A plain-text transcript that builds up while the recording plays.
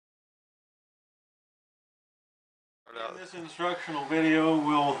In this instructional video,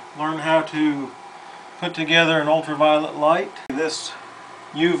 we'll learn how to put together an ultraviolet light. This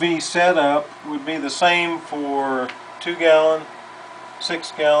UV setup would be the same for 2 gallon,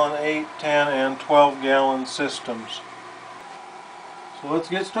 6 gallon, 8, 10, and 12 gallon systems. So let's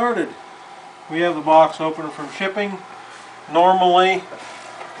get started. We have the box open from shipping. Normally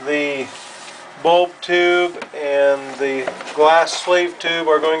the bulb tube and the glass sleeve tube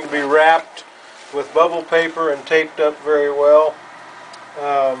are going to be wrapped with bubble paper and taped up very well.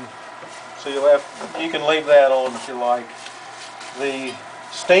 So you can leave that on if you like. The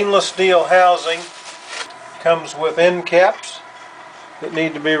stainless steel housing comes with end caps that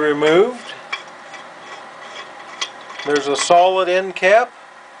need to be removed. There's a solid end cap,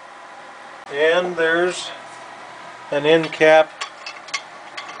 and there's an end cap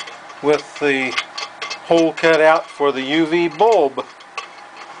with the hole cut out for the UV bulb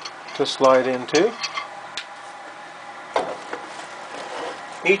to slide into.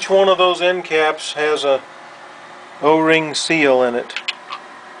 Each one of those end caps has a O-ring seal in it,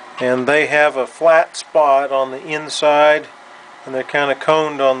 and they have a flat spot on the inside and they're kind of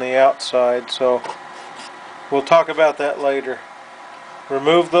coned on the outside, so we'll talk about that later.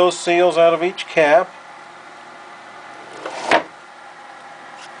 Remove those seals out of each cap.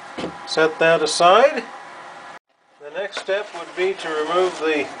 Set that aside. The next step would be to remove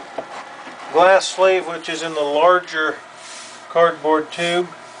the glass sleeve, which is in the larger cardboard tube.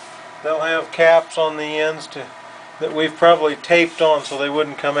 They'll have caps on the ends that we've probably taped on so they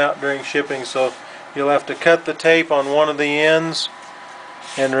wouldn't come out during shipping, so you'll have to cut the tape on one of the ends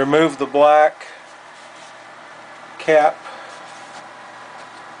and remove the black cap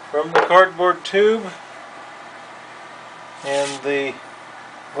from the cardboard tube, and the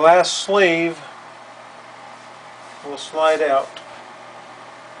glass sleeve will slide out.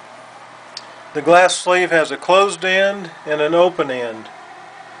 The glass sleeve has a closed end and an open end.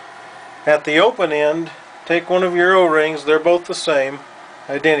 At the open end, take one of your O-rings, they're both the same,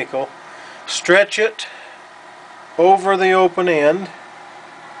 identical, stretch it over the open end,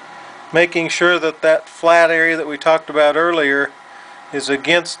 making sure that that flat area that we talked about earlier is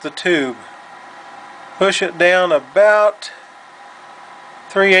against the tube. Push it down about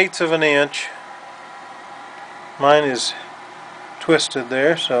 3/8 of an inch. Mine is twisted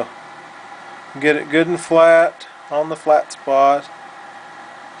there, so get it good and flat on the flat spot.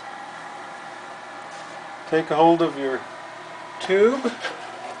 Take a hold of your tube,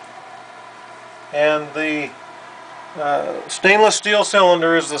 and the stainless steel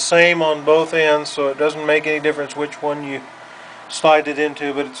cylinder is the same on both ends, so it doesn't make any difference which one you slide it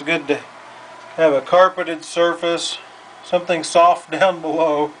into, but it's good to have a carpeted surface, something soft down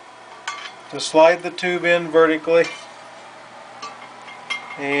below, to slide the tube in vertically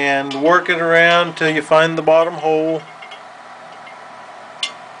and work it around till you find the bottom hole.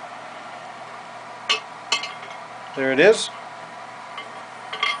 There it is.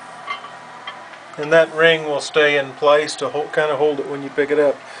 And that ring will stay in place to kind of hold it when you pick it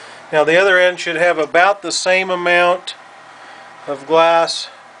up. Now the other end should have about the same amount of glass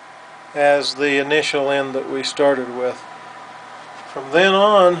as the initial end that we started with. From then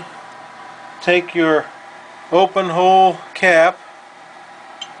on, take your open hole cap,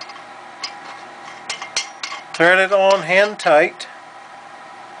 thread it on hand tight.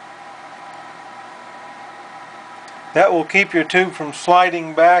 That will keep your tube from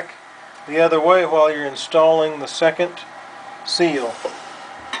sliding back the other way while you're installing the second seal.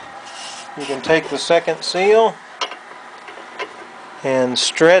 You can take the second seal and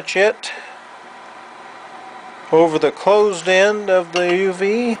stretch it over the closed end of the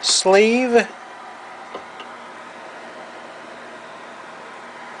UV sleeve,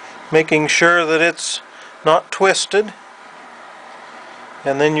 making sure that it's not twisted.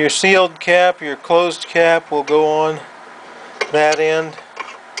 And then your sealed cap, your closed cap, will go on that end.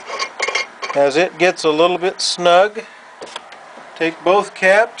 As it gets a little bit snug, take both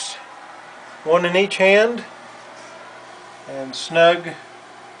caps, one in each hand, and snug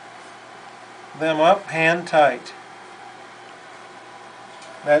them up hand tight.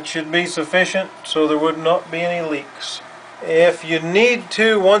 That should be sufficient so there would not be any leaks. If you need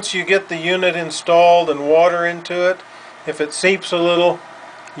to, once you get the unit installed and water into it, if it seeps a little,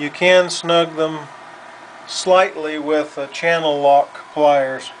 you can snug them slightly with channel lock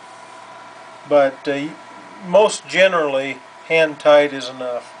pliers, but most generally hand tight is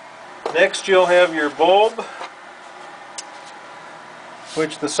enough. Next you'll have your bulb,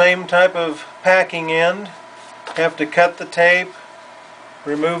 which the same type of packing end. Have to cut the tape,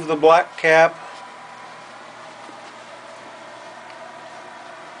 remove the black cap,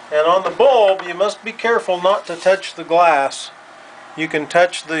 And on the bulb, you must be careful not to touch the glass. You can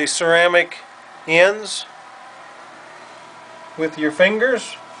touch the ceramic ends with your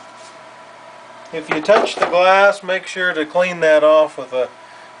fingers. If you touch the glass, make sure to clean that off with a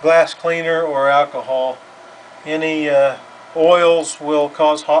glass cleaner or alcohol. Any oils will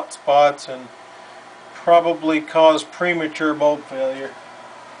cause hot spots and probably cause premature bulb failure.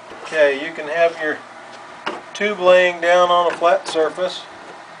 Okay, you can have your tube laying down on a flat surface.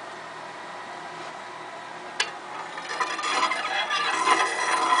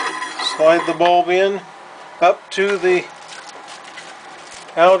 Slide the bulb in up to the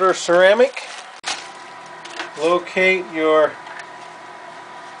outer ceramic. Locate your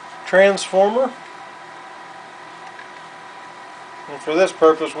transformer. And for this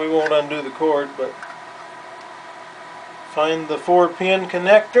purpose we won't undo the cord, but find the 4-pin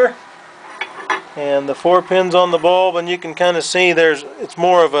connector and the 4 pins on the bulb, and you can kind of see it's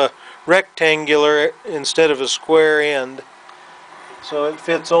more of a rectangular instead of a square end. So it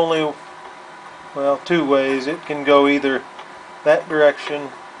fits only, well, 2 ways. It can go either that direction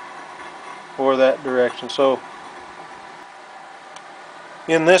or that direction. So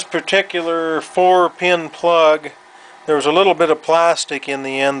in this particular 4-pin plug, there was a little bit of plastic in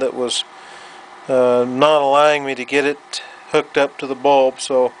the end that was not allowing me to get it hooked up to the bulb.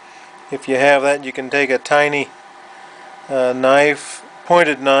 So if you have that, you can take a tiny knife,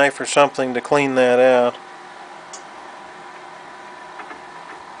 pointed knife or something to clean that out.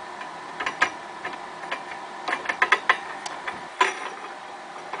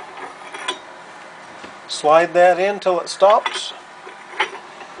 Slide that in till it stops.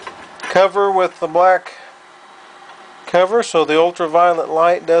 Cover with the black cover so the ultraviolet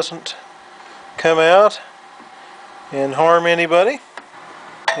light doesn't come out and harm anybody.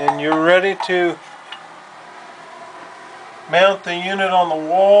 And you're ready to mount the unit on the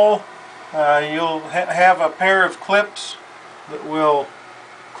wall. You'll have a pair of clips that will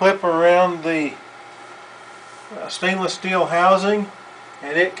clip around the stainless steel housing,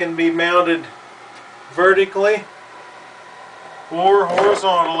 and it can be mounted vertically or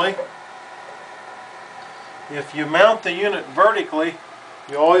horizontally. If you mount the unit vertically,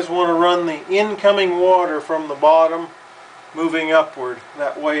 you always want to run the incoming water from the bottom moving upward.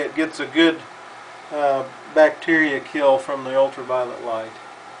 That way it gets a good bacteria kill from the ultraviolet light.